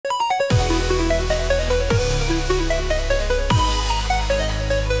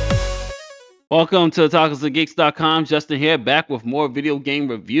Welcome to TalkersOfGeeks.com. Justin here, back with more video game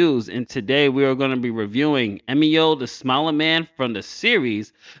reviews. And today we are going to be reviewing Emio, the Smiler Man from the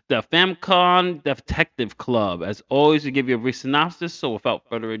series, the Famicom Detective Club. As always, we give you a brief synopsis. So without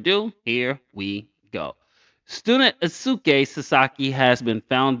further ado, here we go. Student Eisuke Sasaki has been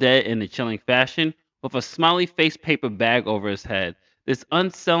found dead in a chilling fashion with a smiley face paper bag over his head. This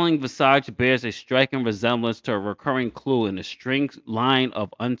unsettling visage bears a striking resemblance to a recurring clue in a string line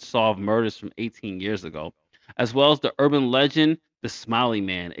of unsolved murders from 18 years ago, as well as the urban legend, the Smiley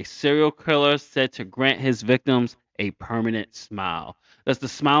Man, a serial killer said to grant his victims a permanent smile. Does the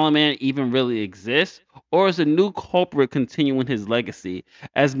Smiley Man even really exist, or is a new culprit continuing his legacy?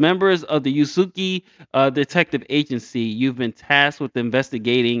 As members of the Utsugi Detective Agency, you've been tasked with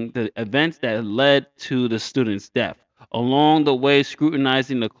investigating the events that led to the student's death. Along the way,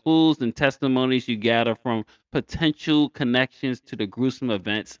 scrutinizing the clues and testimonies you gather from potential connections to the gruesome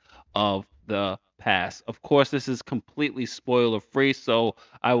events of the past. Of course, this is completely spoiler free, so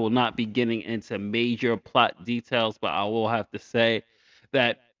I will not be getting into major plot details, but I will have to say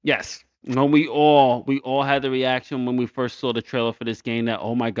that yes, we all had the reaction when we first saw the trailer for this game that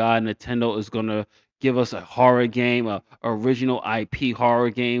oh my god, Nintendo is gonna give us a horror game, a original IP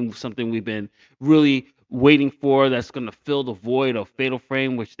horror game, something we've been really waiting for that's going to fill the void of Fatal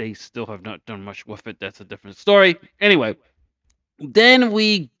Frame, which they still have not done much with it. That's a different story. Anyway, then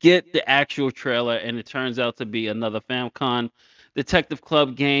we get the actual trailer, and it turns out to be another Famicom Detective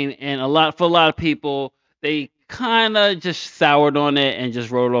Club game. And for a lot of people, they kind of just soured on it and just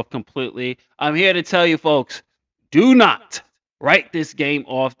wrote it off completely. I'm here to tell you, folks, do not write this game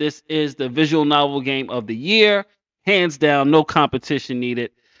off. This is the visual novel game of the year, hands down. No competition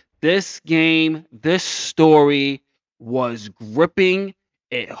needed. This game, this story was gripping.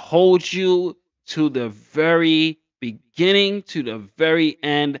 It holds you to the very beginning to the very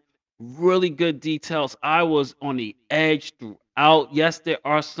end. Really good details. I was on the edge throughout. Yes, there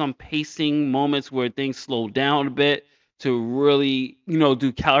are some pacing moments where things slow down a bit to really,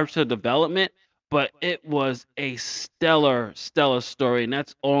 do character development, but it was a stellar, stellar story. And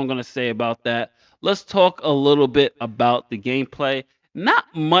that's all I'm going to say about that. Let's talk a little bit about the gameplay. Not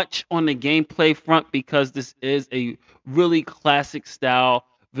much on the gameplay front because this is a really classic style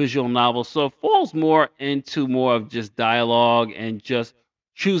visual novel. So it falls more into more of just dialogue and just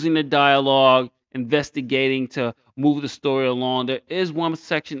choosing the dialogue, investigating to move the story along. There is one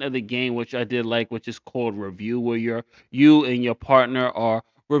section of the game which I did like, which is called review, where you and your partner are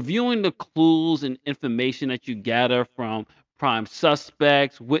reviewing the clues and information that you gather from prime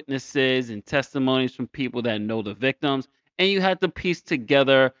suspects, witnesses, and testimonies from people that know the victims. And you have to piece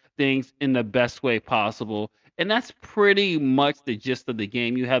together things in the best way possible. And that's pretty much the gist of the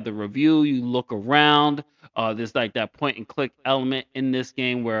game. You have the review, you look around. There's like that point and click element in this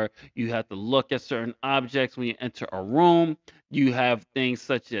game where you have to look at certain objects when you enter a room. You have things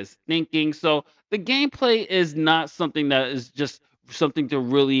such as thinking. So the gameplay is not something that is just something to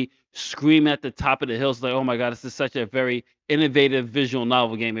really scream at the top of the hills like, oh my God, this is such a very innovative visual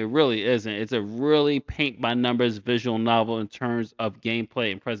novel game. It really isn't. It's a really paint by numbers visual novel in terms of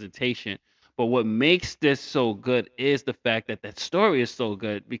gameplay and presentation. But what makes this so good is the fact that that story is so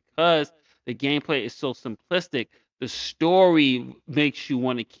good because the gameplay is so simplistic. The story makes you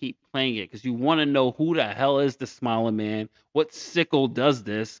want to keep playing it because you want to know who the hell is the Smiler Man, what sickle does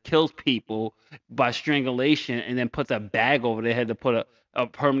this, kills people by strangulation, and then puts a bag over their head to put a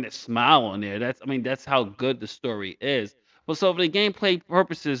permanent smile on there. That's how good the story is. But so for the gameplay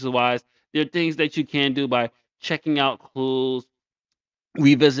purposes wise, there are things that you can do by checking out clues,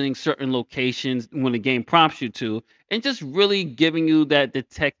 revisiting certain locations when the game prompts you to, and just really giving you that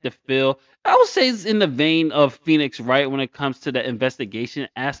detective feel. I would say it's in the vein of Phoenix Wright when it comes to the investigation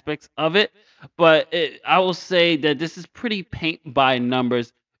aspects of it. But I will say that this is pretty paint by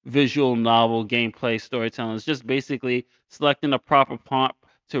numbers visual novel gameplay storytelling. It's just basically selecting the proper prompt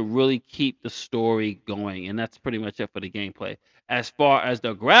to really keep the story going. And that's pretty much it for the gameplay. As far as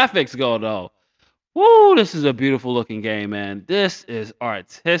the graphics go, though, woo, this is a beautiful looking game, man. This is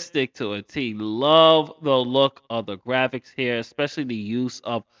artistic to a T. Love the look of the graphics here, especially the use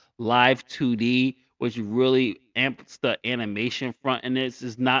of live 2D, which really amps the animation front. And this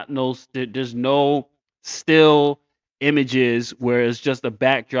is not there's no still images where it's just a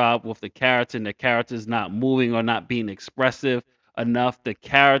backdrop with the character and the character's not moving or not being expressive enough. The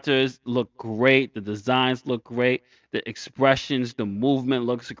characters look great, the designs look great, the expressions, the movement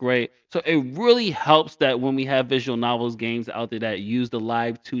looks great. So it really helps that when we have visual novels games out there that use the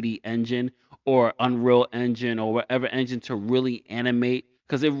live 2D engine or Unreal Engine or whatever engine to really animate,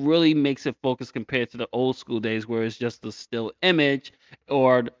 because it really makes it focus compared to the old school days where it's just a still image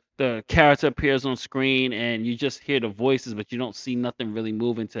or the character appears on screen and you just hear the voices, but you don't see nothing really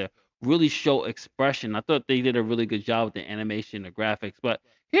moving to really show expression. I thought they did a really good job with the animation, the graphics. But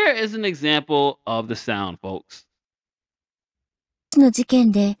here is an example of the sound, folks. の事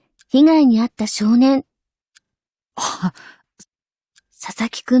件で被害に遭った少年。佐々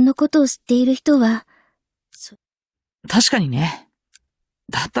木くんのことを知っている人は、確かにね。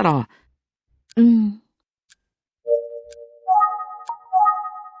だったら、うん。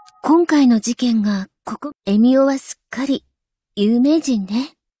今回の事件がエミオはすっかり有名人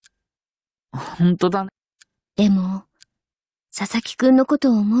ね。ほんとだね。でも、佐々木くんのこ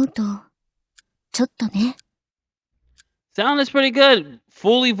とを思うと、ちょっとね。Sound is pretty good.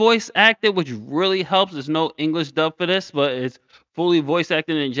 Fully voice acted, which really helps. There's no English dub for this, but it's fully voice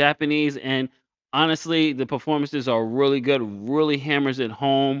acted in Japanese. And honestly, the performances are really good. Really hammers it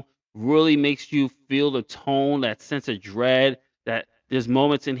home. Really makes you feel the tone, that sense of dread. That there's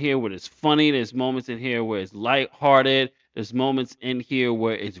moments in here where it's funny. There's moments in here where it's lighthearted. There's moments in here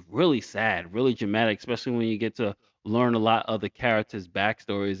where it's really sad, really dramatic, especially when you get to learn a lot of the characters'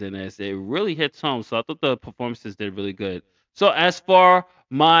 backstories in this. It really hits home. So I thought the performances did really good. So as for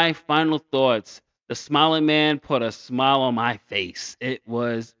my final thoughts, the Smiling Man put a smile on my face. It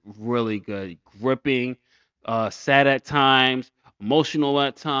was really good, gripping, sad at times, emotional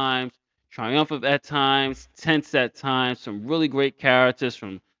at times, triumphant at times, tense at times. Some really great characters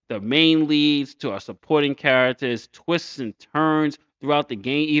from the main leads to our supporting characters, twists and turns throughout the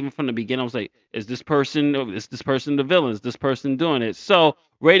game. Even from the beginning, I was like, is this person the villain? Is this person doing it? So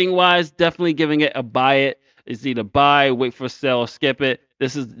rating wise, definitely giving it a buy it. It's either buy, wait for sale, or skip it.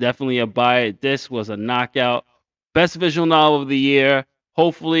 This is definitely a buy it. This was a knockout. Best visual novel of the year.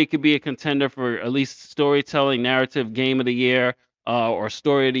 Hopefully, it could be a contender for at least storytelling narrative game of the year or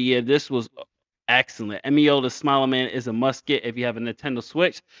story of the year. This was excellent. Emio the Smiler Man is a must get if you have a Nintendo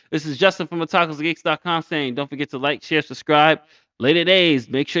Switch. This is Justin from otakusgeeks.com saying don't forget to like, share, subscribe. Later days,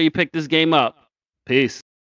 make sure you pick this game up. Peace.